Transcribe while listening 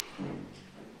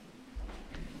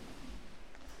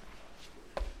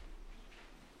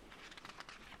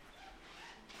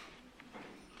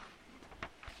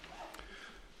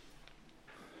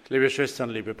Liebe Schwestern,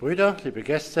 liebe Brüder, liebe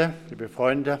Gäste, liebe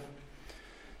Freunde,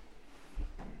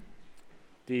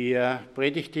 die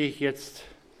Predigt, die ich jetzt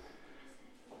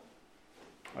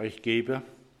euch gebe,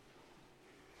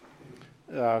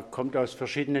 kommt aus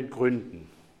verschiedenen Gründen.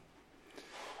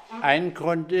 Ein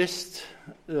Grund ist,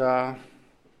 ich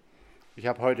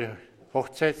habe heute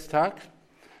Hochzeitstag,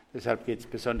 deshalb geht es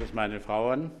besonders meine Frau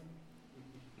an.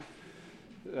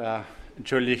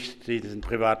 Entschuldigt diesen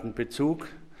privaten Bezug.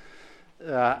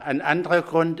 Ein anderer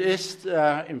Grund ist,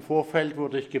 im Vorfeld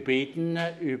wurde ich gebeten,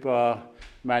 über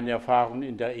meine Erfahrungen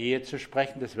in der Ehe zu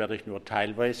sprechen. Das werde ich nur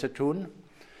teilweise tun.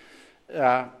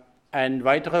 Ein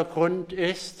weiterer Grund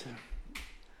ist,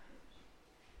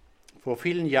 vor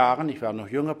vielen Jahren, ich war noch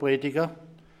junger Prediger,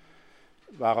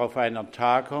 war auf einer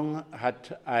Tagung,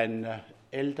 hat ein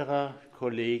älterer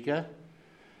Kollege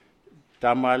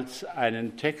damals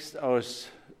einen Text aus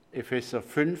Epheser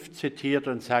 5 zitiert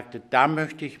und sagte, da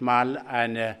möchte ich mal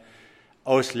eine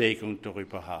Auslegung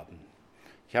darüber haben.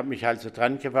 Ich habe mich also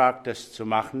dran gewagt, das zu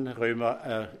machen,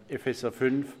 Epheser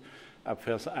 5 ab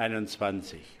Vers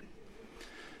 21.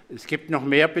 Es gibt noch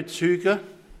mehr Bezüge,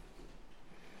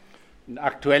 einen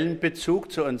aktuellen Bezug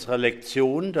zu unserer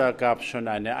Lektion, da gab es schon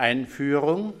eine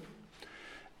Einführung.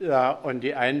 Und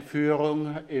die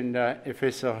Einführung in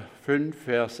Epheser 5,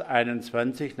 Vers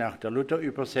 21 nach der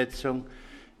Luther-Übersetzung,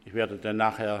 ich werde dann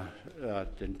nachher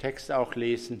den Text auch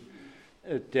lesen,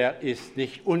 der ist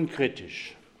nicht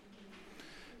unkritisch.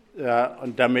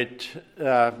 Und damit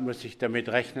muss ich damit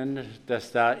rechnen,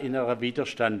 dass da innerer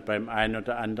Widerstand beim einen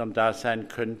oder anderen da sein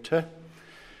könnte.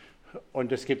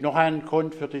 Und es gibt noch einen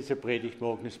Grund für diese Predigt,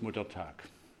 morgen ist Muttertag.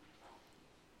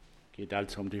 Geht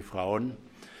also um die Frauen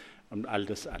und all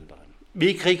das andere.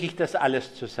 Wie kriege ich das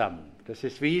alles zusammen? Das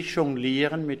ist wie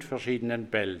Jonglieren mit verschiedenen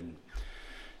Bällen.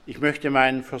 Ich möchte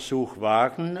meinen Versuch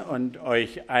wagen und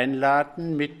euch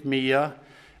einladen, mit mir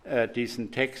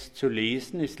diesen Text zu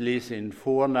lesen. Ich lese ihn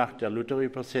vor nach der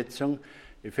Luther-Übersetzung,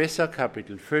 Epheser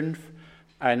Kapitel 5,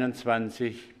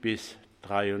 21 bis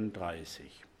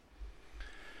 33.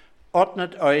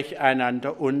 Ordnet euch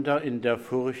einander unter in der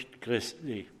Furcht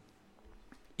Christi.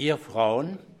 Ihr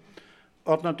Frauen,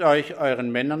 ordnet euch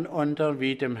euren Männern unter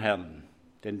wie dem Herrn.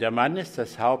 Denn der Mann ist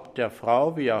das Haupt der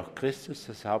Frau, wie auch Christus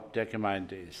das Haupt der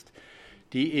Gemeinde ist,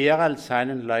 die er als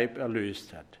seinen Leib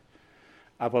erlöst hat.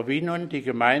 Aber wie nun die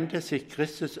Gemeinde sich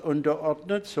Christus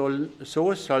unterordnet,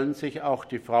 so sollen sich auch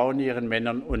die Frauen ihren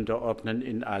Männern unterordnen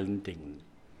in allen Dingen.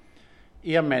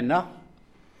 Ihr Männer,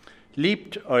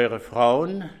 liebt eure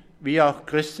Frauen, wie auch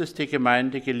Christus die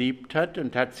Gemeinde geliebt hat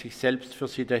und hat sich selbst für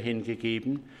sie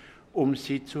dahingegeben, um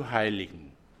sie zu heiligen.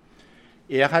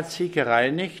 Er hat sie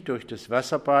gereinigt durch das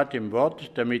Wasserbad im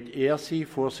Wort, damit er sie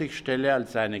vor sich stelle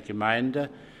als eine Gemeinde,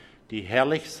 die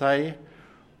herrlich sei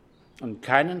und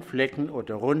keinen Flecken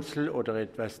oder Runzel oder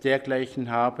etwas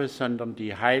dergleichen habe, sondern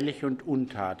die heilig und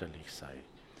untadelig sei.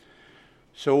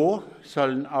 So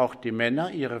sollen auch die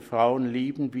Männer ihre Frauen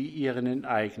lieben wie ihren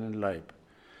eigenen Leib.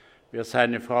 Wer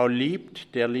seine Frau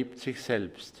liebt, der liebt sich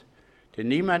selbst. Denn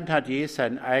niemand hat je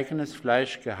sein eigenes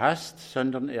Fleisch gehasst,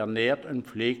 sondern er nährt und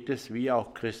pflegt es, wie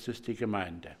auch Christus die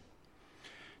Gemeinde.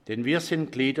 Denn wir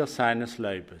sind Glieder seines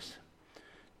Leibes.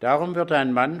 Darum wird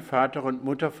ein Mann Vater und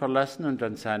Mutter verlassen und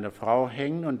an seiner Frau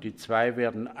hängen, und die zwei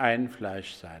werden ein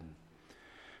Fleisch sein.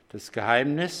 Das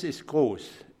Geheimnis ist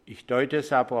groß, ich deute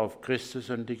es aber auf Christus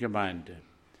und die Gemeinde.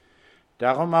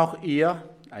 Darum auch ihr,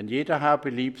 ein jeder habe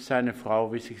lieb seine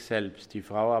Frau wie sich selbst, die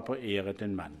Frau aber ehre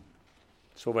den Mann.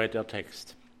 Soweit der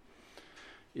Text.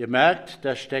 Ihr merkt,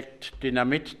 da steckt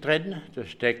Dynamit drin, da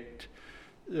steckt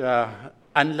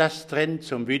Anlass drin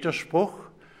zum Widerspruch,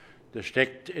 da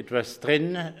steckt etwas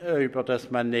drin, über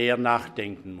das man näher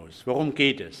nachdenken muss. Worum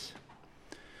geht es?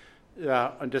 Ja,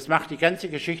 und das macht die ganze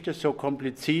Geschichte so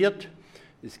kompliziert.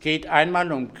 Es geht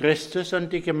einmal um Christus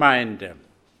und die Gemeinde,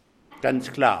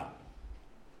 ganz klar.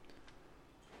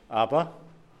 Aber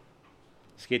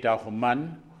es geht auch um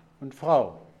Mann und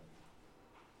Frau.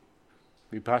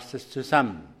 Wie passt es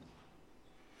zusammen?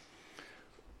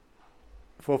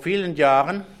 Vor vielen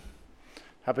Jahren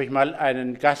habe ich mal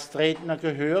einen Gastredner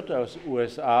gehört aus den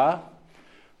USA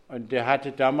und der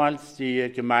hatte damals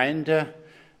die Gemeinde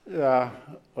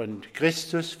und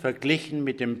Christus verglichen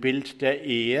mit dem Bild der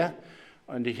Ehe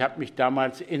und ich habe mich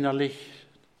damals innerlich,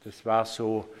 das war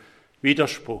so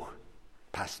Widerspruch,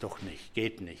 passt doch nicht,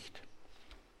 geht nicht.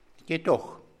 Geht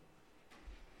doch.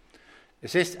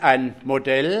 Es ist ein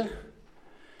Modell,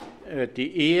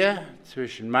 die Ehe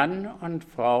zwischen Mann und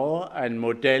Frau, ein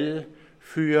Modell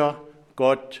für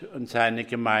Gott und seine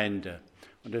Gemeinde.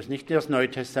 Und das nicht erst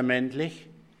neutestamentlich,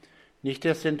 nicht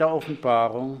erst in der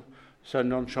Offenbarung,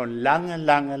 sondern schon lange,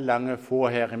 lange, lange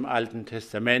vorher im Alten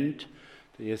Testament.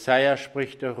 Der Jesaja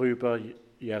spricht darüber,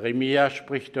 Jeremia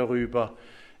spricht darüber.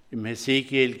 Im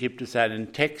Hesekiel gibt es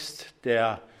einen Text,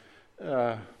 der,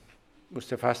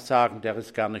 musste fast sagen, der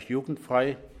ist gar nicht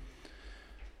jugendfrei.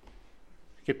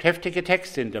 Es gibt heftige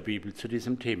Texte in der Bibel zu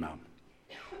diesem Thema.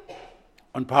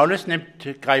 Und Paulus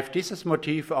greift dieses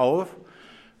Motiv auf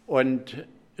und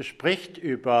spricht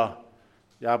über,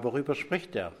 worüber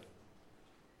spricht er?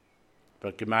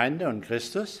 Über Gemeinde und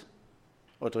Christus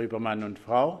oder über Mann und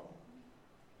Frau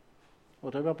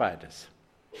oder über beides?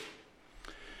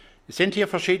 Es sind hier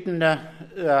verschiedene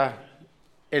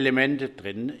Elemente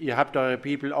drin. Ihr habt eure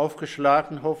Bibel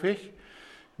aufgeschlagen, hoffe ich.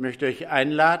 Ich möchte euch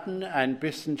einladen, ein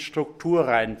bisschen Struktur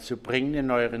reinzubringen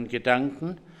in euren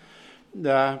Gedanken.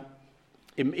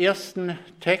 Im ersten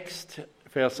Text,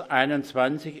 Vers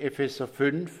 21, Epheser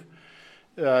 5,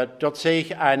 dort sehe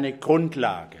ich eine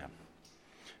Grundlage.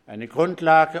 Eine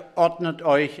Grundlage: ordnet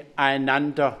euch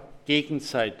einander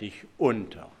gegenseitig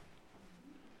unter.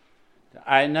 Der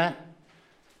eine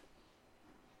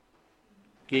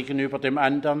gegenüber dem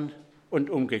anderen und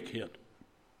umgekehrt.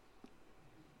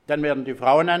 Dann werden die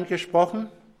Frauen angesprochen.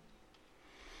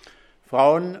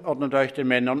 Frauen, ordnet euch den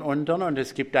Männern unter, und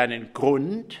es gibt einen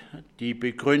Grund. Die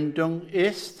Begründung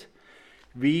ist,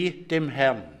 wie dem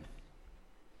Herrn.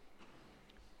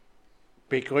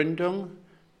 Begründung: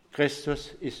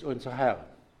 Christus ist unser Herr.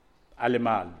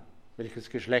 Allemal, welches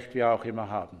Geschlecht wir auch immer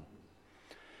haben.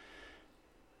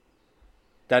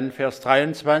 Dann Vers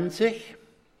 23.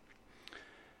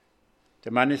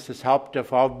 Der Mann ist das Haupt der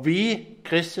Frau, wie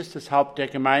Christus das Haupt der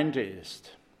Gemeinde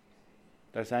ist.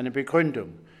 Das ist eine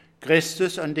Begründung.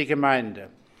 Christus und die Gemeinde.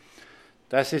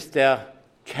 Das ist der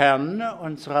Kern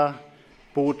unserer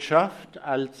Botschaft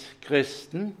als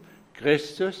Christen.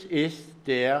 Christus ist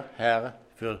der Herr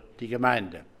für die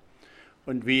Gemeinde.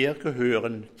 Und wir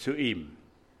gehören zu ihm.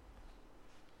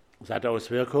 Das hat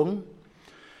Auswirkungen.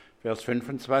 Vers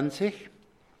 25.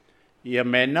 Ihr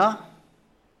Männer,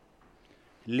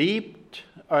 liebt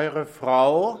eure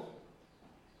Frau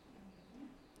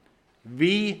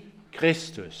wie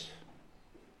Christus.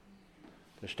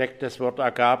 Da steckt das Wort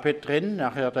Agape drin,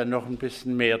 nachher dann noch ein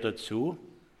bisschen mehr dazu.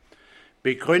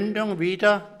 Begründung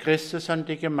wieder: Christus und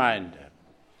die Gemeinde.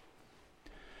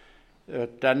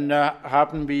 Dann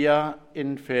haben wir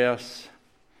in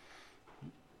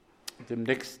dem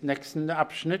nächsten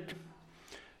Abschnitt,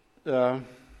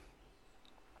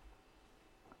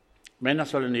 Männer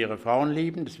sollen ihre Frauen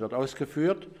lieben, das wird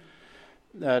ausgeführt.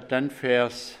 Dann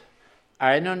Vers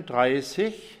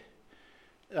 31,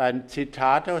 ein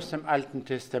Zitat aus dem Alten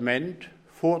Testament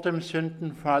vor dem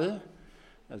Sündenfall,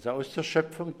 also aus der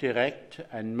Schöpfung direkt: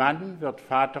 Ein Mann wird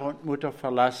Vater und Mutter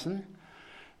verlassen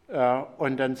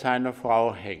und an seiner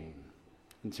Frau hängen.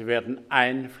 Und sie werden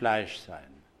ein Fleisch sein.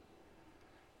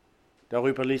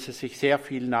 Darüber ließe sich sehr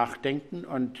viel nachdenken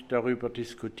und darüber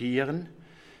diskutieren.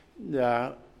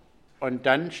 Und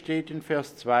dann steht in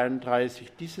Vers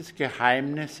 32, dieses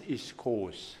Geheimnis ist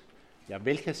groß. Ja,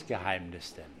 welches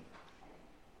Geheimnis denn?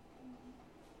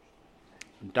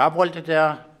 Und da wollte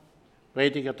der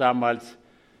Prediger damals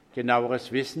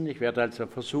genaueres wissen. Ich werde also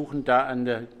versuchen, da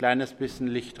ein kleines bisschen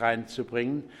Licht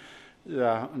reinzubringen,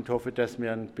 und hoffe, dass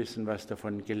mir ein bisschen was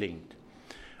davon gelingt.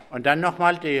 Und dann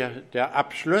nochmal der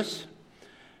Abschluss.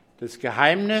 Das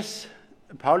Geheimnis,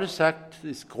 Paulus sagt,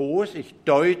 ist groß. Ich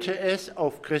deute es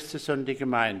auf Christus und die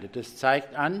Gemeinde. Das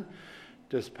zeigt an,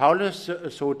 dass Paulus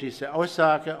so diese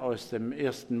Aussage aus dem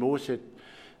 1. Mose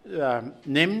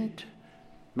nimmt.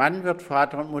 Mann wird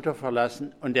Vater und Mutter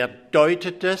verlassen, und er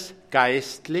deutet es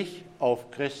geistlich auf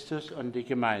Christus und die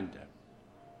Gemeinde.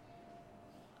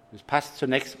 Das passt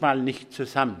zunächst mal nicht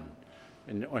zusammen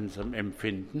in unserem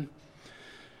Empfinden.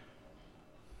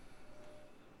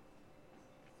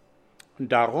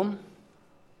 Und darum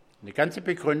eine ganze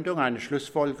Begründung, eine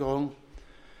Schlussfolgerung: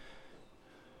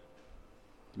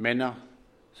 Männer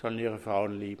sollen ihre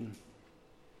Frauen lieben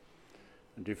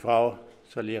und die Frau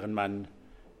soll ihren Mann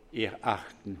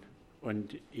achten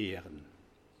und ehren.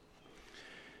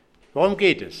 Worum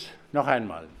geht es? Noch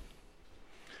einmal.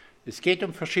 Es geht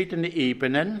um verschiedene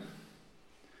Ebenen.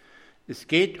 Es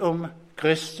geht um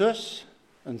Christus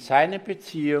und seine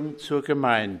Beziehung zur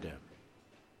Gemeinde.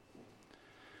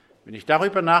 Wenn ich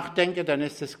darüber nachdenke, dann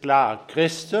ist es klar,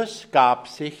 Christus gab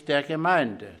sich der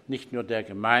Gemeinde. Nicht nur der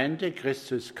Gemeinde,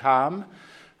 Christus kam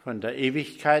von der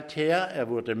Ewigkeit her, er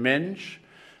wurde Mensch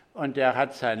und er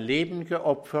hat sein Leben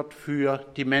geopfert für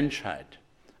die Menschheit.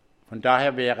 Von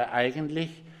daher wäre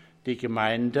eigentlich die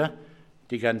Gemeinde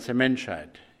die ganze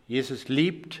Menschheit. Jesus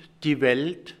liebt die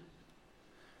Welt,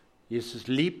 Jesus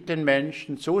liebt den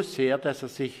Menschen so sehr, dass er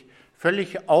sich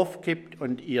völlig aufgibt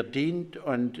und ihr dient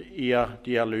und ihr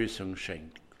die Erlösung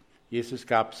schenkt. Jesus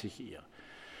gab sich ihr.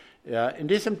 In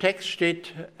diesem Text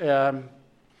steht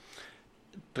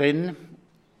drin,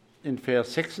 in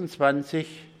Vers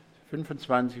 26,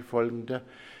 25 folgende,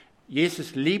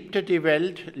 Jesus liebte die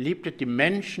Welt, liebte die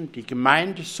Menschen, die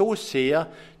Gemeinde so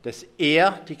sehr, dass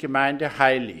er die Gemeinde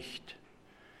heiligt.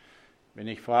 Wenn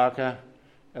ich frage,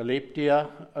 erlebt ihr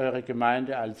eure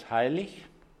Gemeinde als heilig?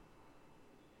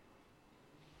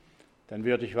 Dann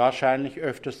würde ich wahrscheinlich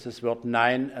öfters das Wort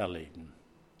Nein erleben.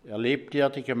 Erlebt ihr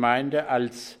die Gemeinde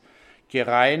als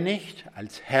gereinigt,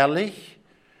 als herrlich,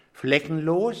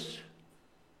 fleckenlos?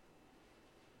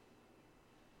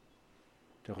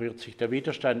 Da rührt sich der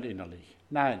Widerstand innerlich.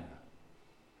 Nein,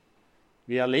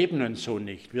 wir erleben uns so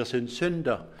nicht. Wir sind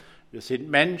Sünder, wir sind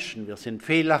Menschen, wir sind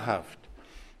fehlerhaft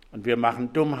und wir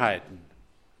machen Dummheiten.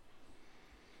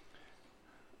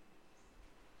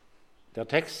 Der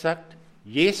Text sagt,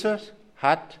 Jesus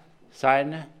hat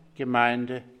seine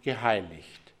Gemeinde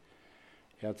geheiligt.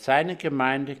 Er hat seine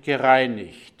Gemeinde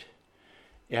gereinigt.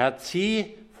 Er hat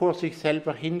sie vor sich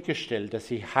selber hingestellt, dass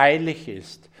sie heilig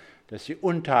ist, dass sie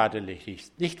untadelig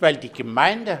ist. Nicht, weil die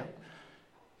Gemeinde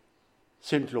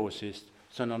sündlos ist,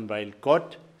 sondern weil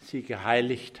Gott sie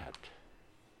geheiligt hat.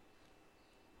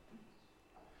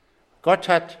 Gott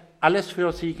hat alles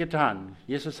für sie getan.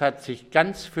 Jesus hat sich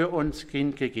ganz für uns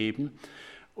hingegeben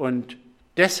und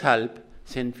deshalb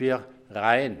sind wir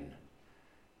rein.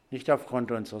 Nicht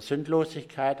aufgrund unserer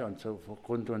Sündlosigkeit und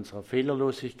aufgrund unserer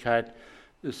Fehlerlosigkeit,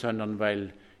 sondern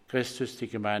weil Christus die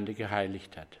Gemeinde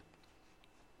geheiligt hat.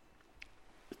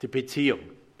 Die Beziehung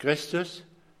Christus,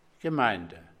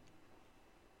 Gemeinde.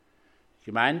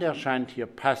 Gemeinde erscheint hier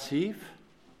passiv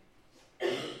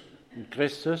und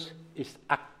Christus ist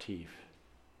aktiv.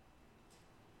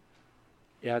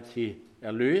 Er hat sie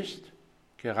erlöst,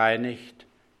 gereinigt,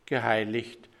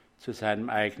 geheiligt, zu seinem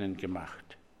eigenen gemacht.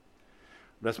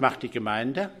 Und was macht die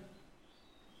Gemeinde?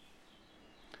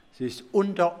 Sie ist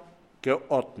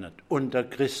untergeordnet unter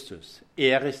Christus.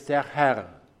 Er ist der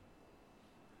Herr.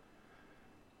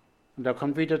 Und da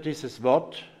kommt wieder dieses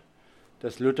Wort,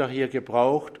 das Luther hier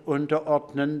gebraucht,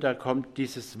 unterordnen, da kommt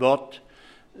dieses Wort,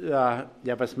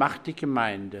 was macht die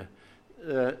Gemeinde?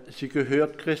 Sie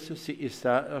gehört Christus, sie ist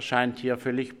da, erscheint hier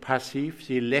völlig passiv,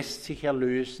 sie lässt sich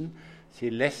erlösen, sie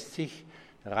lässt sich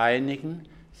reinigen,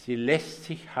 sie lässt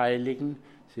sich heiligen,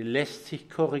 sie lässt sich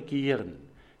korrigieren.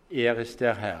 Er ist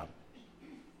der Herr.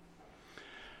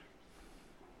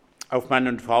 Auf Mann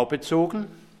und Frau bezogen.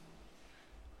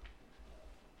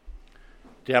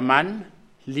 Der Mann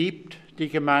liebt die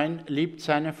Gemeinde, liebt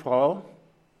seine Frau.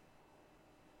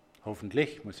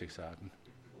 Hoffentlich, muss ich sagen.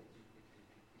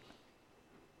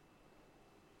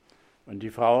 Und die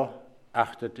Frau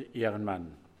achtet ihren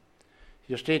Mann.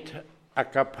 Hier steht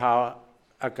Agapo,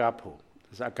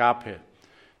 das Agape.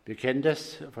 Wir kennen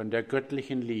das von der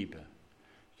göttlichen Liebe.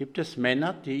 Gibt es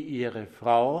Männer, die ihre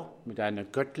Frau mit einer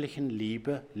göttlichen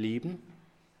Liebe lieben?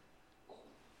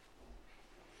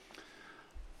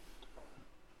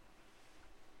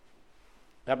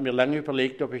 Ich habe mir lange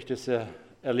überlegt, ob ich das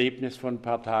Erlebnis von ein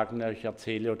paar Tagen euch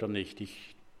erzähle oder nicht.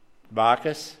 Ich wage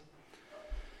es.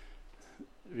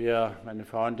 Meine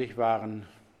Frau und ich waren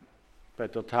bei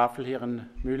der Tafel hier in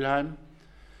Mülheim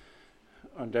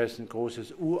und da ist ein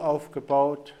großes U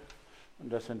aufgebaut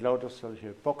und da sind lauter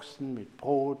solche Boxen mit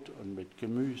Brot und mit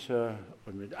Gemüse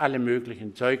und mit allem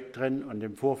möglichen Zeug drin und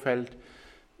im Vorfeld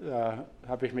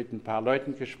habe ich mit ein paar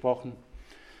Leuten gesprochen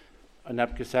und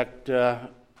habe gesagt,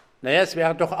 es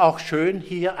wäre doch auch schön,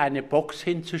 hier eine Box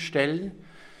hinzustellen,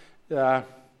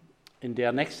 in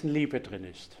der Nächstenliebe drin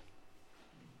ist.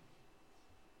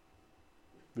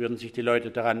 Würden sich die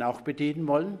Leute daran auch bedienen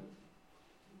wollen?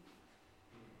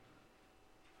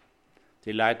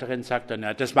 Die Leiterin sagt dann,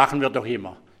 das machen wir doch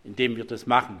immer, indem wir das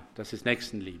machen. Das ist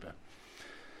Nächstenliebe.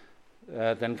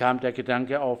 Dann kam der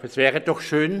Gedanke auf, es wäre doch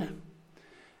schön,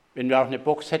 wenn wir auch eine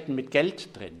Box hätten mit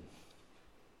Geld drin.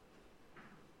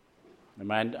 Da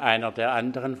meint einer der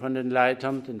anderen von den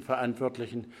Leitern, den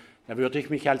Verantwortlichen, da würde ich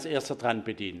mich als Erster dran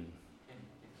bedienen.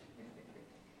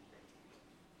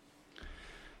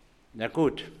 Na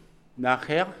gut,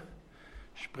 nachher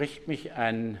spricht mich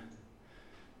einer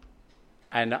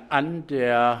an,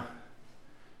 der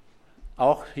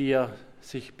auch hier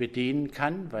sich bedienen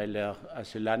kann, weil er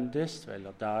Asylant ist, weil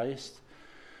er da ist,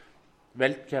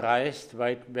 weltgereist,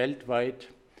 weltweit.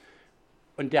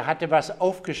 Und der hatte was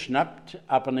aufgeschnappt,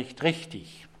 aber nicht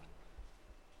richtig.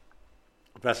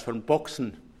 Was von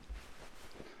Boxen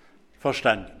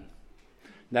verstanden.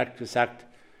 Und er hat gesagt,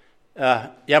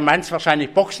 meinst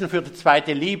wahrscheinlich Boxen für die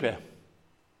zweite Liebe.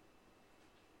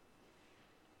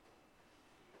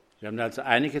 Wir haben also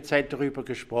einige Zeit darüber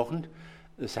gesprochen.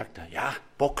 Da sagt er, ja,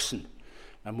 Boxen.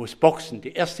 Man muss boxen.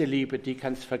 Die erste Liebe, die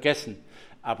kannst du vergessen.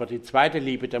 Aber die zweite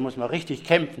Liebe, da muss man richtig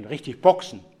kämpfen, richtig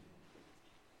boxen.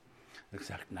 Er hat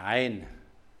gesagt, nein,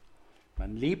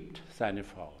 man liebt seine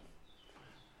Frau.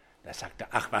 Da sagt er,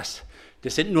 ach was,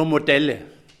 das sind nur Modelle.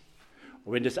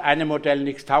 Und wenn das eine Modell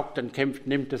nichts taugt, dann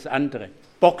nimmt das andere.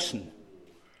 Boxen.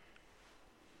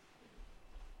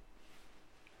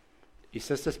 Ist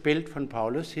das Bild von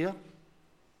Paulus hier?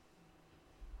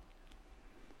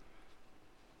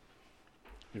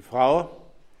 Die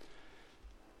Frau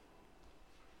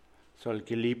soll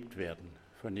geliebt werden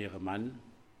von ihrem Mann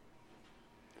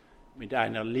mit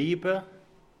einer Liebe,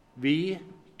 wie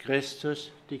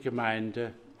Christus die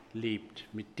Gemeinde liebt.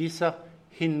 Mit dieser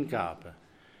Hingabe,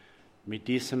 mit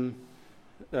diesem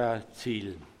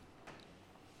Ziel.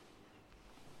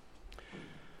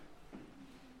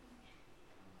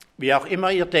 Wie auch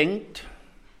immer ihr denkt,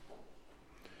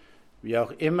 wie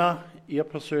auch immer ihr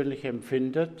persönlich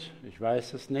empfindet, ich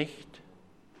weiß es nicht,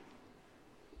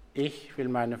 ich will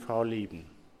meine Frau lieben,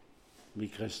 wie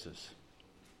Christus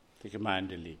die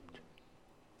Gemeinde liebt.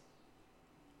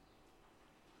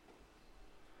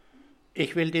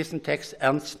 Ich will diesen Text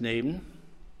ernst nehmen,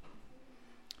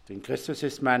 denn Christus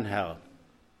ist mein Herr.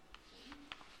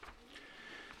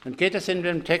 Dann geht es in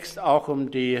dem Text auch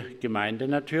um die Gemeinde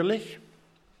natürlich.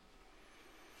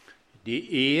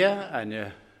 Die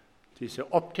Ehe,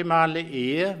 diese optimale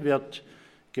Ehe wird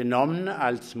genommen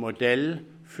als Modell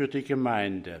für die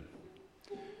Gemeinde.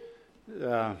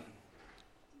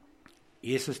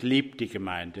 Jesus liebt die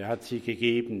Gemeinde, er hat sie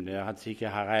gegeben, er hat sie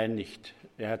gereinigt,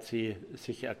 er hat sie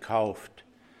sich erkauft.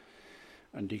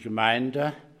 Und die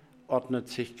Gemeinde ordnet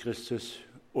sich Christus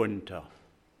unter.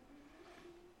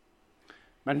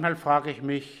 Manchmal frage ich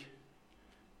mich,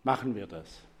 machen wir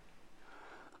das?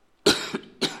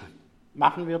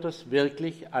 Machen wir das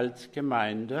wirklich als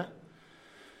Gemeinde,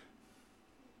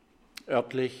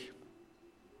 örtlich,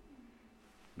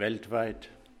 weltweit,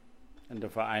 in der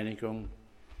Vereinigung,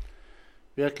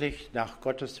 wirklich nach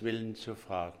Gottes Willen zu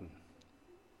fragen?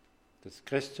 Dass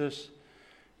Christus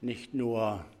nicht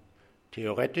nur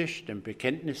theoretisch dem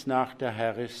Bekenntnis nach der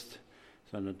Herr ist,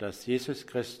 sondern dass Jesus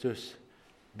Christus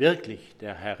wirklich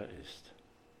der Herr ist.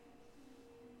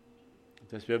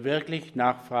 Dass wir wirklich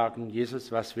nachfragen,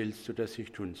 Jesus, was willst du, dass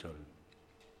ich tun soll?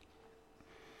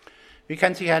 Wie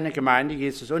kann sich eine Gemeinde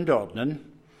Jesus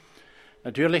unterordnen?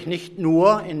 Natürlich nicht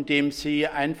nur, indem sie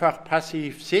einfach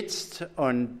passiv sitzt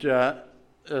und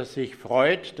sich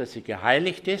freut, dass sie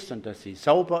geheiligt ist und dass sie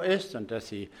sauber ist und dass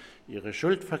sie ihre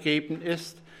Schuld vergeben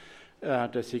ist,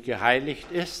 dass sie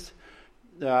geheiligt ist.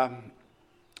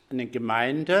 Eine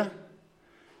Gemeinde,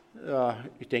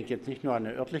 ich denke jetzt nicht nur an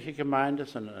eine örtliche Gemeinde,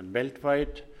 sondern an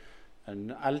weltweit,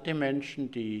 an all die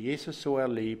Menschen, die Jesus so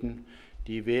erleben,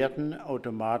 die werden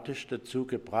automatisch dazu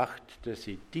gebracht, dass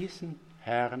sie diesen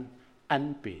Herrn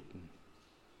anbeten.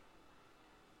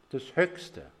 Das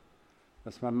Höchste,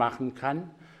 was man machen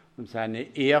kann, um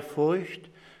seine Ehrfurcht,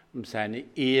 um seine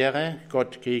Ehre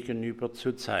Gott gegenüber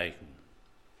zu zeigen.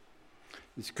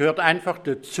 Es gehört einfach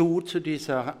dazu, zu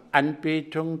dieser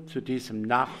Anbetung, zu diesem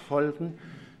Nachfolgen,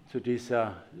 zu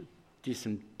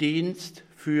diesem Dienst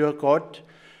für Gott,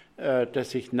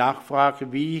 dass ich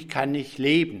nachfrage, wie kann ich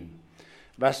leben?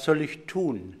 Was soll ich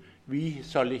tun? Wie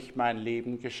soll ich mein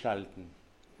Leben gestalten?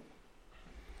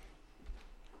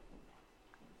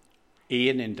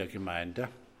 Ehen in der Gemeinde.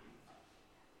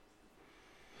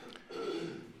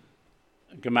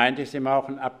 Gemeinde ist immer auch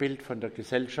ein Abbild von der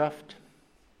Gesellschaft.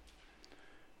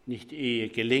 Nicht Ehe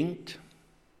gelingt,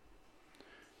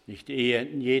 nicht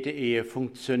jede Ehe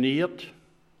funktioniert.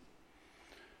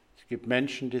 Es gibt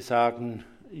Menschen, die sagen,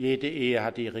 jede Ehe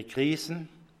hat ihre Krisen.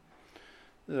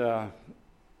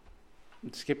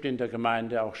 Es gibt in der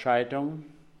Gemeinde auch Scheidung.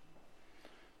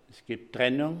 Es gibt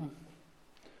Trennung.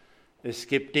 Es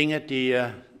gibt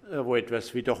Dinge, wo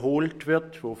etwas wiederholt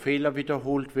wird, wo Fehler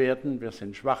wiederholt werden. Wir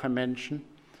sind schwache Menschen.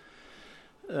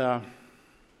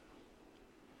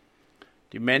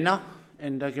 Die Männer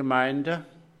in der Gemeinde,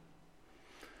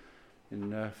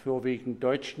 in vorwiegend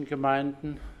deutschen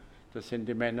Gemeinden, da sind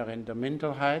die Männer in der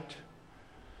Minderheit.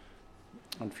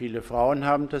 Und viele Frauen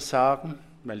haben das Sagen,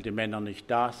 weil die Männer nicht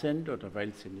da sind oder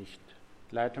weil sie nicht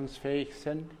leitungsfähig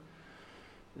sind.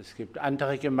 Es gibt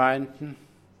andere Gemeinden,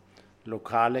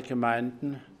 lokale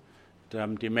Gemeinden, da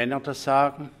haben die Männer das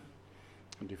Sagen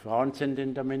und die Frauen sind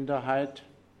in der Minderheit.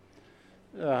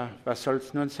 Was soll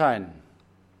es nun sein?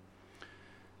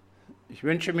 Ich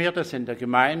wünsche mir, dass in der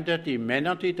Gemeinde die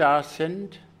Männer, die da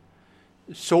sind,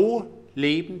 so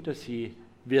leben, dass sie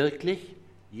wirklich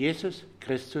Jesus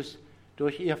Christus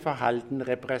durch ihr Verhalten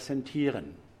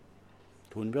repräsentieren.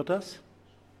 Tun wir das?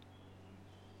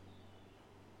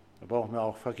 Da brauchen wir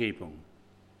auch Vergebung.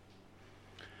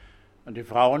 Und die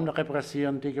Frauen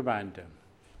repräsentieren die Gemeinde.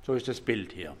 So ist das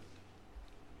Bild hier.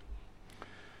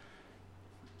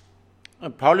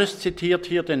 Und Paulus zitiert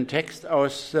hier den Text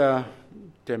aus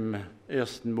dem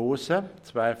 1. Mose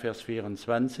 2, Vers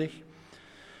 24.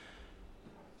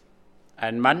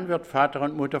 Ein Mann wird Vater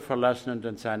und Mutter verlassen und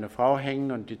an seine Frau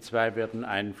hängen, und die zwei werden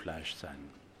ein Fleisch sein.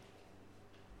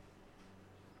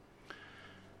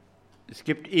 Es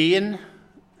gibt Ehen,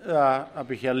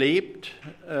 habe ich erlebt,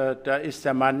 da ist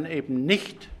der Mann eben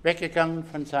nicht weggegangen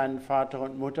von seinem Vater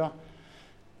und Mutter.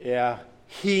 Er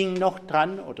hing noch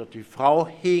dran oder die Frau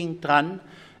hing dran.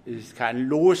 Es ist kein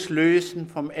Loslösen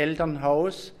vom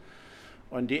Elternhaus.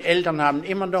 Und die Eltern haben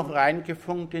immer noch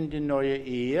reingefunkt in die neue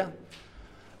Ehe.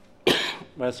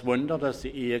 Was Wunder, dass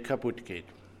die Ehe kaputt geht.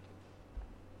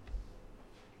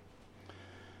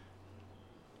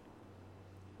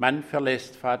 Man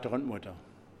verlässt Vater und Mutter.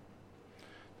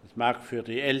 Es mag für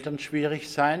die Eltern schwierig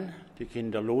sein, die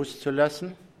Kinder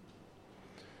loszulassen.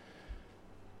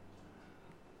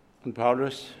 Und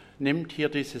Paulus nimmt hier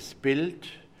dieses Bild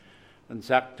und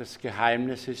sagt, das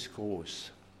Geheimnis ist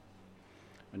groß.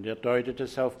 Und er deutet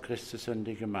es auf Christus und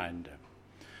die Gemeinde.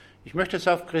 Ich möchte es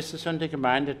auf Christus und die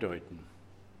Gemeinde deuten.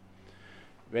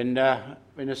 Wenn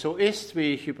es so ist,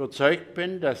 wie ich überzeugt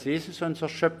bin, dass Jesus unser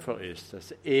Schöpfer ist,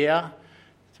 dass er,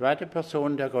 zweite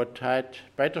Person der Gottheit,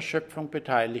 bei der Schöpfung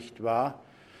beteiligt war,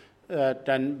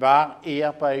 dann war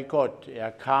er bei Gott.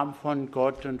 Er kam von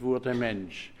Gott und wurde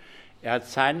Mensch. Er hat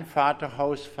sein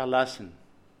Vaterhaus verlassen.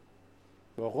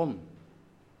 Warum?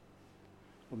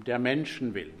 Um der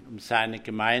Menschen willen, um seine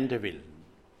Gemeinde willen.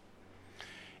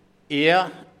 Er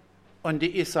und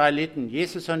die Israeliten,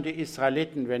 Jesus und die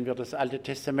Israeliten, wenn wir das Alte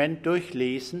Testament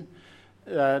durchlesen,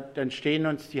 dann stehen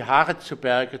uns die Haare zu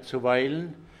Berge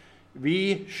zuweilen,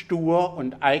 wie stur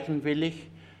und eigenwillig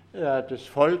das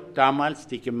Volk damals,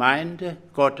 die Gemeinde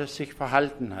Gottes, sich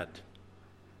verhalten hat.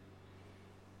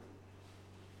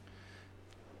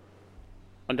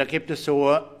 Und da gibt es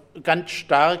so ganz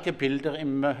starke Bilder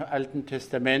im Alten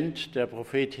Testament. Der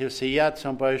Prophet Hosea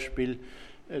zum Beispiel,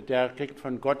 der kriegt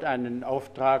von Gott einen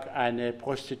Auftrag, eine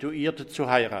Prostituierte zu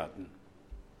heiraten.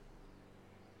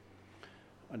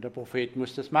 Und der Prophet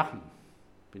muss das machen.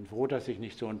 Ich bin froh, dass ich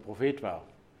nicht so ein Prophet war.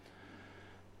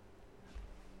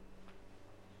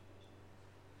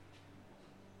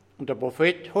 Und der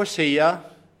Prophet Hosea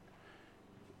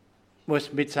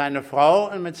muss mit seiner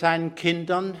Frau und mit seinen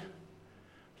Kindern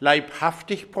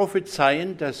leibhaftig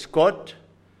prophezeien, dass Gott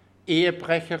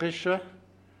ehebrecherische,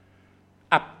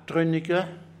 abtrünnige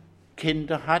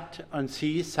Kinder hat und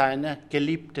sie seine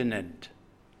Geliebte nennt.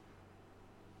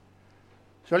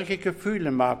 Solche Gefühle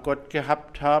mag Gott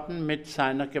gehabt haben mit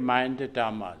seiner Gemeinde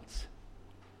damals.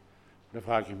 Da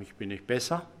frage ich mich, bin ich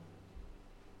besser?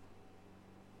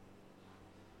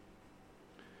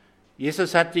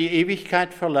 Jesus hat die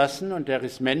Ewigkeit verlassen und er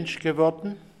ist Mensch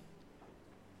geworden,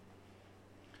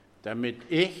 damit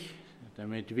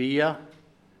wir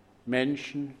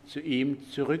Menschen zu ihm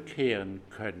zurückkehren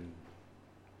können.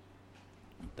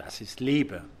 Das ist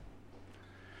Liebe.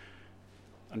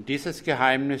 Und dieses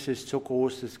Geheimnis ist so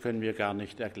groß, das können wir gar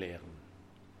nicht erklären.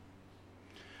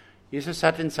 Jesus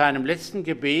hat in seinem letzten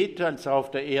Gebet, als er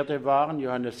auf der Erde war, in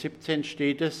Johannes 17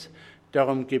 steht es,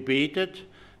 darum gebetet,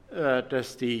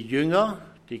 dass die Jünger,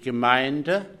 die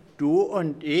Gemeinde, du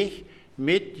und ich,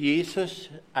 mit Jesus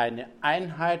eine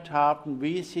Einheit haben,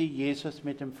 wie sie Jesus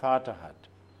mit dem Vater hat.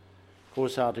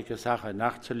 Großartige Sache,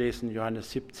 nachzulesen,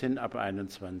 Johannes 17 ab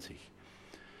 21.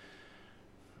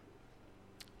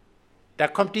 Da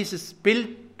kommt dieses Bild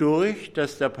durch,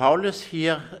 das der Paulus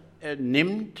hier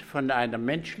nimmt von einer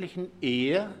menschlichen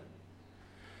Ehe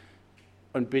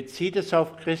und bezieht es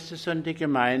auf Christus und die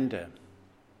Gemeinde.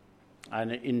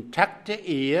 Eine intakte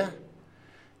Ehe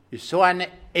ist so eine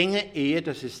enge Ehe,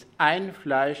 das ist ein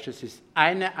Fleisch, das ist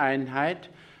eine Einheit.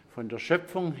 Von der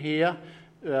Schöpfung her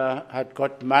hat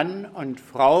Gott Mann und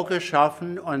Frau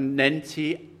geschaffen und nennt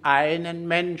sie einen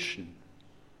Menschen.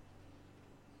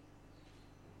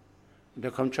 Und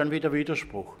da kommt schon wieder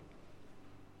Widerspruch.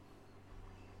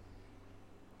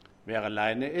 Wer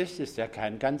alleine ist er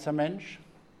kein ganzer Mensch.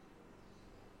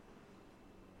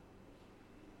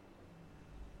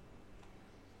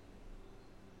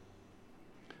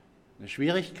 Eine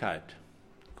Schwierigkeit,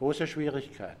 große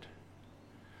Schwierigkeit.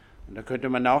 Und da könnte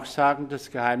man auch sagen, das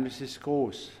Geheimnis ist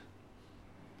groß.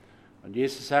 Und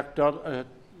Jesus sagt dort,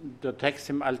 der Text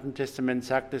im Alten Testament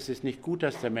sagt, es ist nicht gut,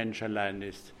 dass der Mensch allein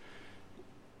ist.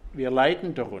 Wir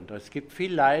leiden darunter. Es gibt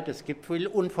viel Leid, es gibt viel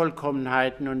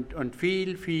Unvollkommenheiten und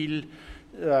viel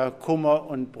Kummer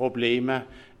und Probleme,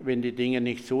 wenn die Dinge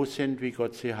nicht so sind, wie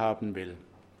Gott sie haben will.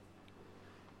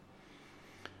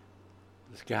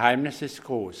 Das Geheimnis ist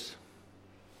groß.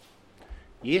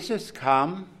 Jesus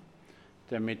kam,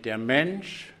 damit der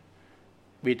Mensch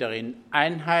wieder in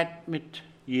Einheit mit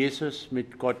Jesus,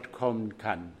 mit Gott kommen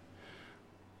kann.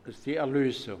 Das ist die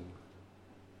Erlösung.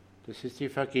 Das ist die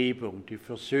Vergebung, die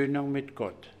Versöhnung mit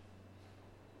Gott.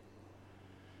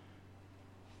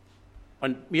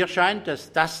 Und mir scheint,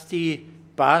 dass das die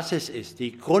Basis ist,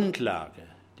 die Grundlage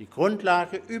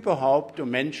überhaupt, um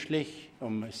menschlich,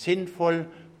 um sinnvoll,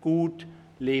 gut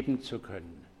leben zu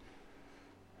können.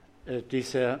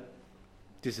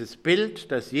 Dieses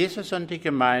Bild, das Jesus und die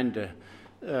Gemeinde,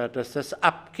 dass das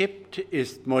abgibt,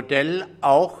 ist Modell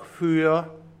auch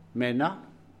für Männer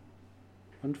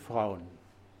und Frauen,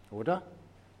 oder?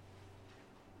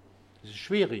 Das ist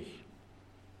schwierig.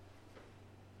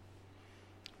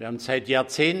 Wir haben seit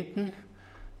Jahrzehnten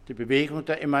die Bewegung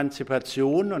der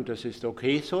Emanzipation und das ist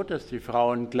okay so, dass die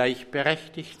Frauen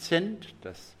gleichberechtigt sind.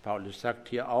 Das Paulus sagt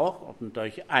hier auch, ordnet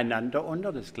euch einander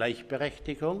unter, das ist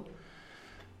Gleichberechtigung.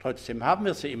 Trotzdem haben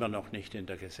wir sie immer noch nicht in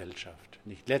der Gesellschaft,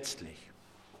 nicht letztlich.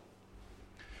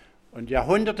 Und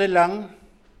jahrhundertelang,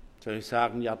 soll ich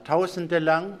sagen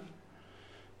jahrtausendelang,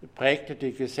 prägte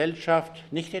die Gesellschaft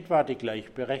nicht etwa die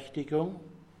Gleichberechtigung,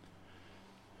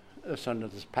 sondern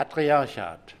das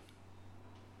Patriarchat.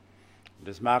 Und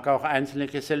es mag auch einzelne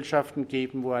Gesellschaften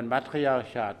geben, wo ein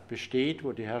Matriarchat besteht,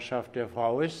 wo die Herrschaft der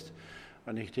Frau ist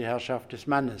und nicht die Herrschaft des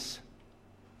Mannes.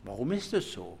 Warum ist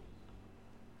es so?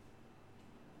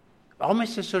 Warum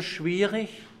ist es so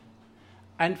schwierig,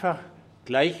 einfach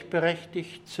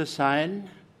gleichberechtigt zu sein,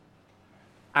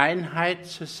 Einheit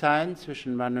zu sein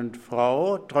zwischen Mann und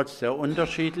Frau, trotz der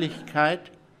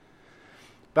Unterschiedlichkeit?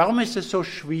 Warum ist es so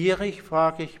schwierig,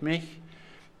 frage ich mich,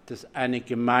 dass eine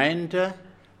Gemeinde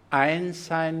eins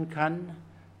sein kann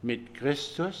mit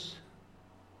Christus,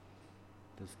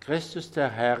 dass Christus der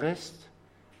Herr ist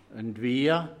und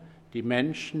wir, die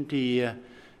Menschen, die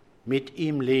mit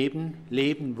ihm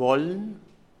leben wollen?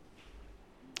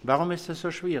 Warum ist das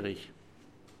so schwierig?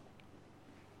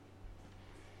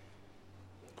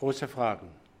 Große Fragen.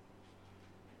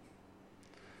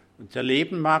 Unser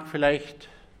Leben mag vielleicht,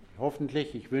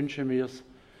 hoffentlich, ich wünsche mir es,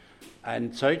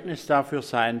 ein Zeugnis dafür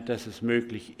sein, dass es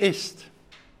möglich ist,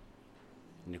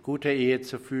 eine gute Ehe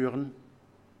zu führen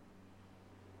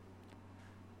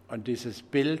und dieses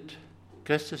Bild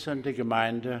Christus und die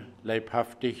Gemeinde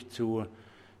leibhaftig zu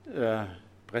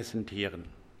präsentieren.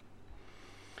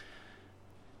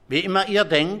 Wie immer ihr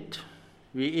denkt,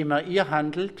 wie immer ihr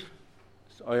handelt,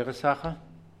 ist eure Sache.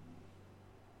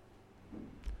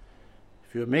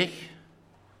 Für mich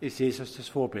ist Jesus das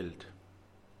Vorbild.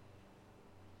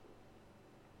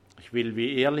 Ich will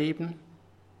wie er leben.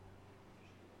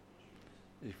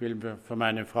 Ich will für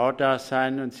meine Frau da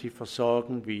sein und sie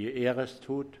versorgen, wie er es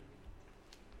tut.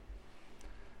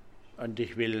 Und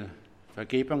ich will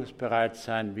vergebungsbereit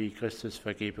sein, wie Christus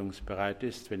vergebungsbereit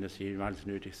ist, wenn es jemals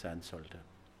nötig sein sollte.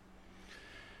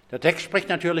 Der Text spricht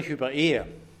natürlich über Ehe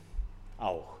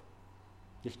auch,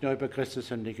 nicht nur über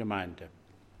Christus und die Gemeinde.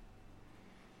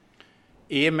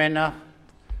 Ehemänner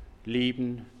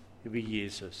lieben wie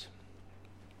Jesus.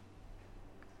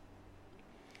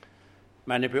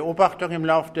 Meine Beobachtung im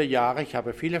Laufe der Jahre, ich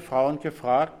habe viele Frauen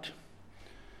gefragt,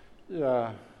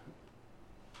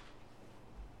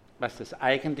 was das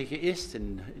Eigentliche ist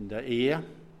in der Ehe.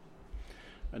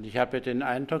 Und ich habe den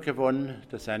Eindruck gewonnen,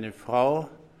 dass eine Frau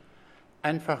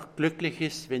einfach glücklich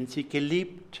ist, wenn sie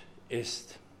geliebt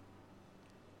ist.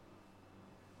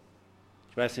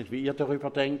 Ich weiß nicht, wie ihr darüber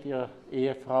denkt, ihr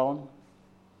Ehefrauen.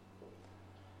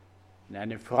 Wenn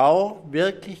eine Frau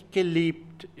wirklich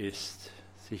geliebt ist,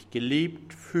 sich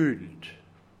geliebt fühlt,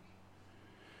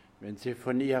 wenn sie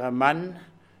von ihrem Mann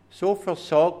so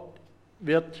versorgt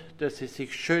wird, dass sie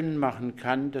sich schön machen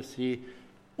kann, dass sie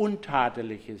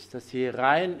untadelig ist, dass sie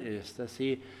rein ist, dass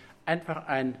sie einfach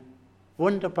ein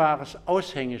wunderbares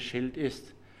Aushängeschild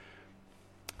ist.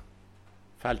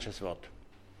 Falsches Wort.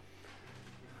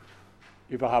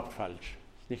 Überhaupt falsch.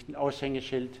 Nicht ein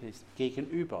Aushängeschild, ist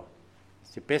gegenüber. Das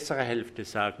ist die bessere Hälfte,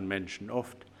 sagen Menschen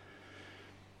oft.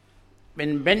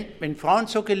 Wenn Frauen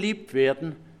so geliebt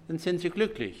werden, dann sind sie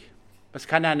glücklich. Was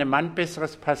kann einem Mann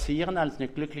Besseres passieren, als eine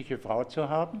glückliche Frau zu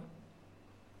haben?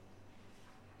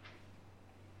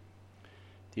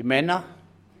 Die Männer,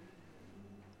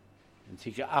 wenn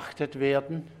sie geachtet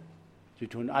werden, sie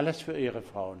tun alles für ihre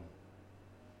Frauen.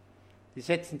 Die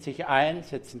setzen sich ein,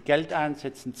 setzen Geld ein,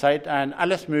 setzen Zeit ein,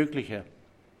 alles Mögliche.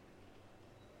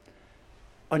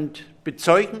 Und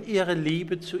bezeugen ihre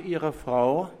Liebe zu ihrer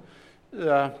Frau,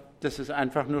 dass es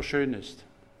einfach nur schön ist.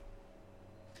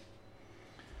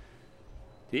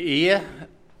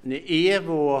 Eine Ehe,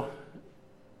 wo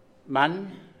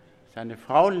Mann seine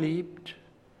Frau liebt,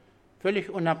 völlig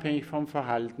unabhängig vom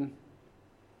Verhalten,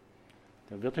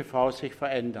 da wird die Frau sich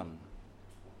verändern.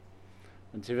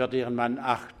 Und sie wird ihren Mann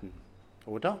achten,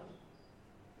 oder?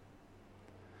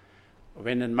 Und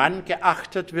wenn ein Mann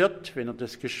geachtet wird, wenn er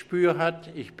das Gespür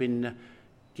hat, ich bin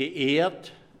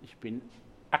geehrt, ich bin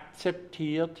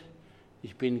akzeptiert,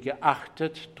 ich bin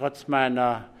geachtet, trotz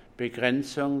meiner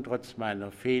Begrenzung, trotz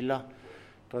meiner Fehler,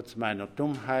 trotz meiner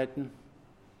Dummheiten,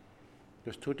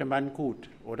 das tut dem Mann gut,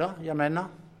 oder, ihr Männer?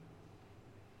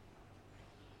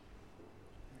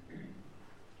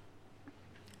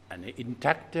 Eine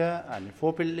intakte, eine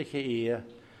vorbildliche Ehe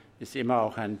ist immer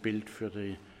auch ein Bild für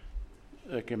die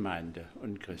Gemeinde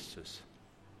und Christus.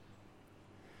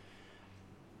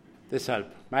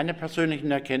 Deshalb, meine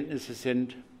persönlichen Erkenntnisse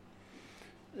sind,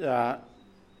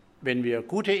 wenn wir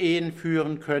gute Ehen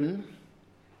führen können,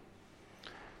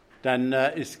 dann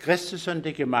ist Christus und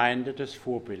die Gemeinde das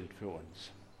Vorbild für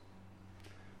uns.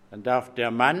 Dann darf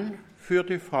der Mann für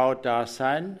die Frau da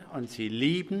sein und sie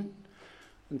lieben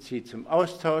und sie zum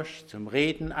Austausch, zum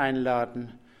Reden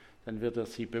einladen. Dann wird er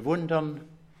sie bewundern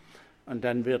und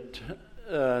dann wird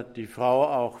die Frau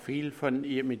auch viel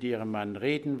mit ihrem Mann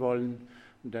reden wollen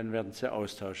und dann werden sie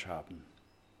Austausch haben.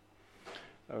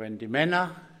 Aber wenn die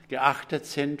Männer geachtet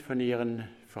sind von ihren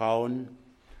Frauen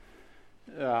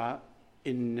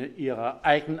in ihrer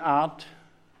Eigenart,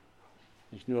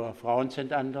 nicht nur Frauen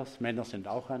sind anders, Männer sind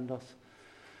auch anders.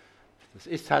 Das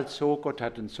ist halt so, Gott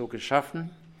hat uns so geschaffen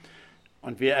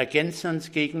und wir ergänzen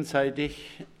uns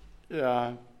gegenseitig,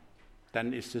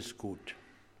 dann ist es gut.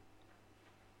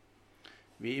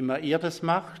 Wie immer ihr das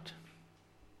macht,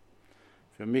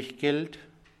 für mich gilt,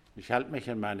 ich halte mich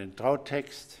an meinen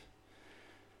Trautext,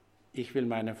 ich will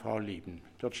meine Frau lieben.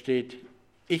 Dort steht,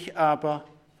 ich aber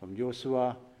vom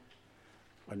Josua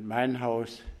und mein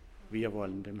Haus, wir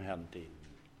wollen dem Herrn dienen.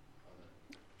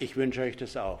 Ich wünsche euch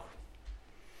das auch.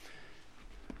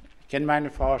 Ich kenne meine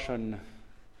Frau schon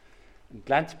ein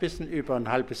kleines bisschen über ein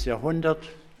halbes Jahrhundert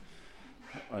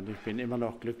und ich bin immer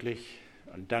noch glücklich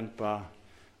und dankbar.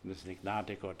 Und das ist eine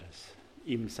Gnade Gottes.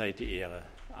 Ihm sei die Ehre.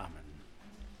 Amen.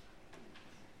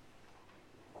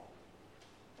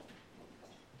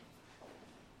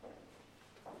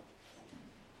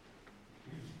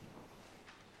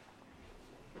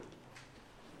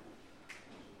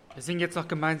 Wir singen jetzt noch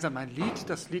gemeinsam ein Lied,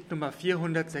 das Lied Nummer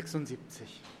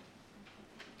 476.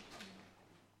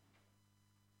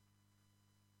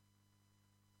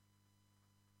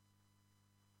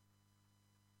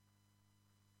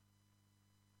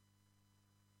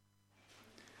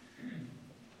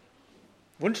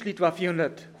 Wunschlied war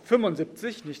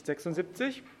 475, nicht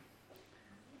 76.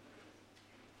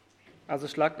 Also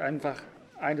schlagt einfach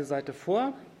eine Seite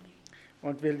vor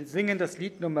und wir singen das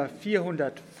Lied Nummer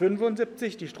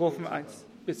 475, die Strophen 1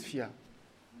 bis 4.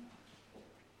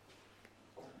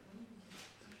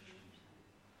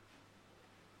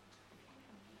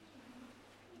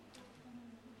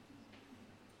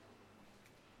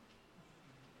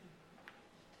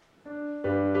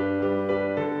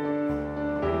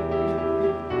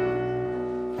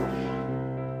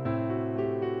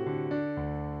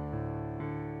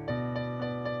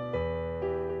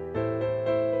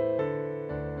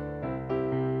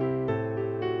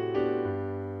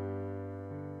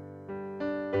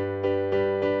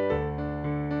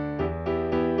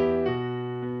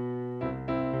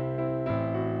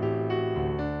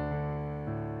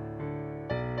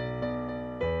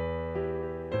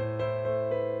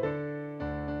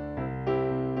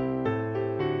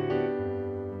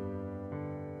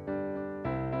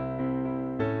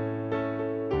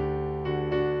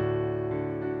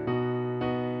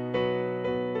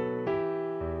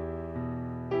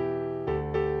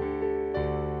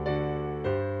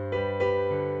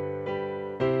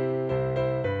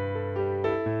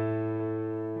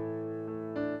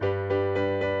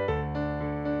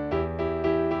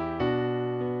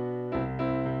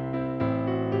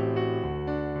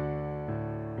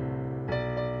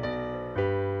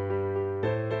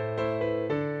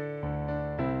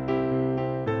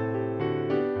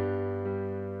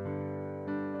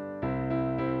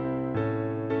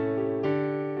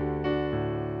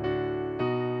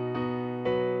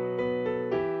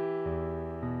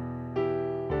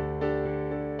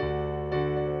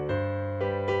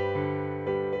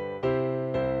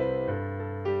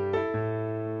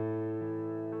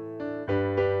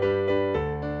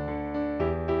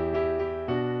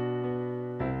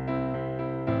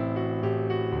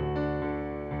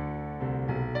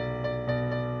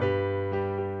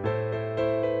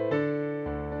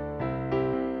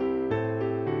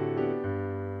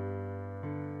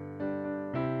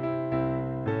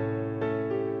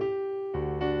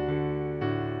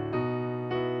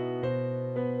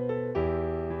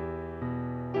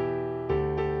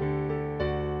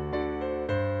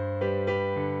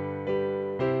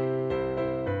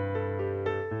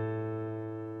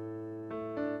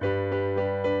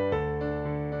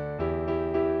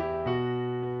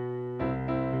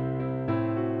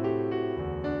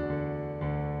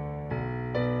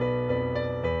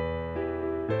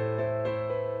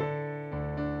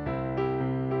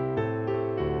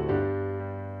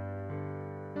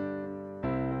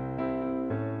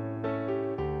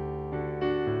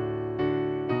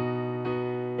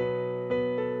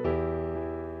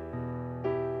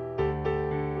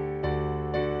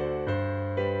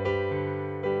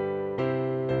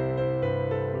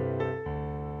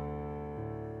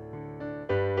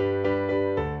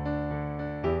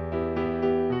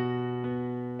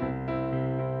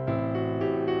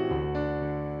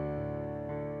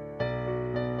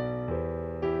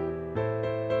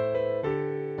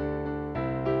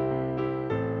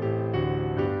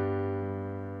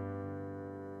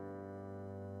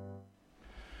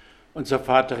 Unser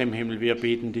Vater im Himmel, wir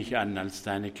beten dich an als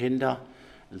deine Kinder,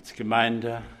 als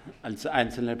Gemeinde, als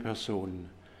einzelne Personen.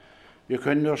 Wir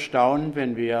können nur staunen,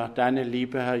 wenn wir deine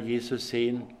Liebe, Herr Jesus,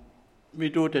 sehen, wie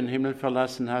du den Himmel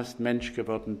verlassen hast, Mensch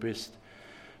geworden bist,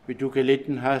 wie du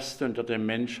gelitten hast unter der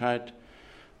Menschheit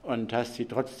und hast sie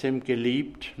trotzdem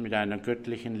geliebt mit einer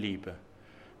göttlichen Liebe.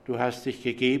 Du hast dich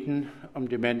gegeben, um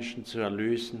die Menschen zu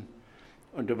erlösen,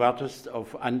 und du wartest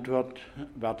auf Antwort,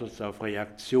 wartest auf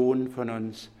Reaktion von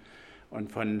uns und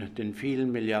von den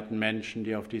vielen Milliarden Menschen,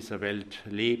 die auf dieser Welt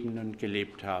leben und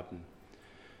gelebt haben.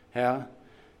 Herr,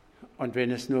 und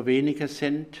wenn es nur wenige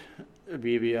sind,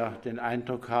 wie wir den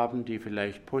Eindruck haben, die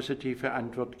vielleicht positive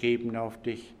Antwort geben auf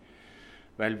dich,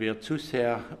 weil wir zu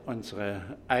sehr unsere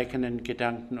eigenen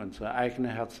Gedanken, unsere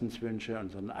eigenen Herzenswünsche,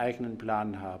 unseren eigenen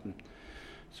Plan haben,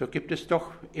 so gibt es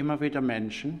doch immer wieder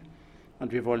Menschen,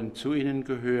 und wir wollen zu ihnen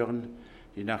gehören,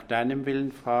 die nach deinem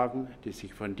Willen fragen, die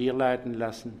sich von dir leiten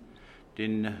lassen,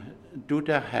 denn du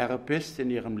der Herr bist in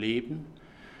ihrem Leben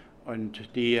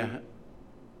und die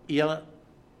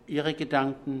ihre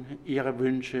Gedanken, ihre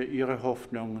Wünsche, ihre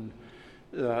Hoffnungen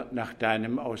nach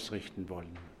deinem ausrichten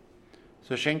wollen.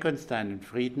 So schenk uns deinen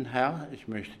Frieden, Herr. Ich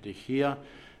möchte dich hier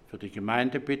für die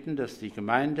Gemeinde bitten, dass die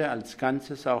Gemeinde als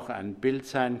Ganzes auch ein Bild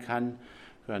sein kann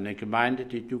für eine Gemeinde,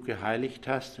 die du geheiligt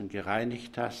hast und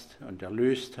gereinigt hast und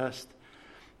erlöst hast,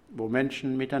 wo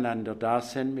Menschen miteinander da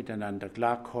sind, miteinander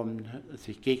klarkommen,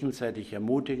 sich gegenseitig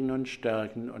ermutigen und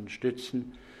stärken und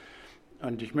stützen.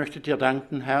 Und ich möchte dir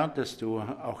danken, Herr, dass du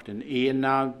auch den Ehen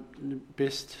nah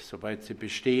bist, soweit sie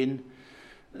bestehen,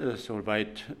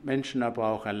 soweit Menschen aber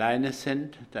auch alleine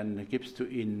sind, dann gibst du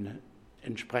ihnen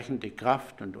entsprechende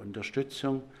Kraft und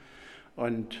Unterstützung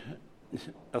und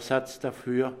Ersatz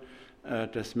dafür,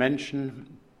 dass Menschen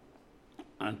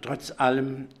trotz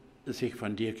allem sich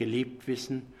von dir geliebt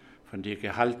wissen, von dir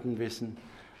gehalten wissen,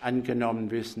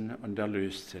 angenommen wissen und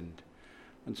erlöst sind.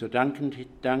 Und so danke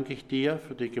ich dir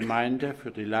für die Gemeinde, für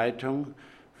die Leitung,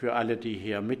 für alle, die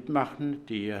hier mitmachen,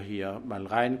 die hier mal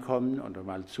reinkommen oder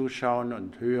mal zuschauen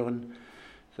und hören,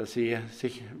 dass wir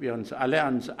uns alle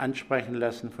ansprechen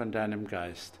lassen von deinem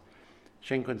Geist.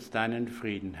 Schenk uns deinen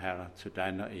Frieden, Herr, zu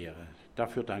deiner Ehre.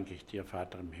 Dafür danke ich dir,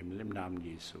 Vater im Himmel, im Namen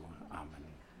Jesu. Amen.